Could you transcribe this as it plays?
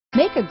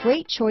Make a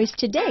great choice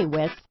today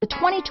with the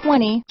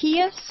 2020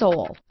 Kia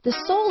Soul. The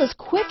Soul is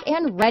quick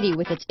and ready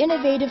with its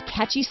innovative,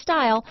 catchy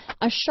style,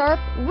 a sharp,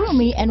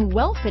 roomy, and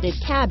well-fitted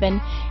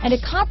cabin, and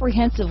a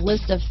comprehensive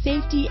list of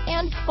safety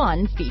and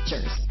fun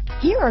features.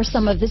 Here are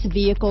some of this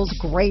vehicle's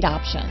great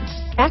options: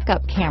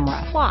 backup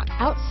camera, clock,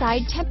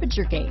 outside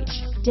temperature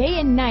gauge, day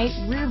and night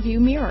rear view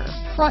mirror,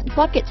 front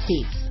bucket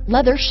seats,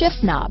 leather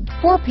shift knob,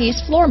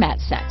 4-piece floor mat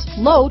set,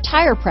 low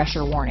tire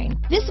pressure warning.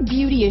 This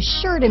beauty is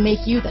sure to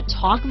make you the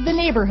talk of the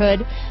neighborhood,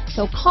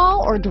 so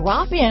call or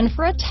drop in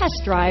for a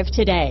test drive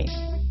today.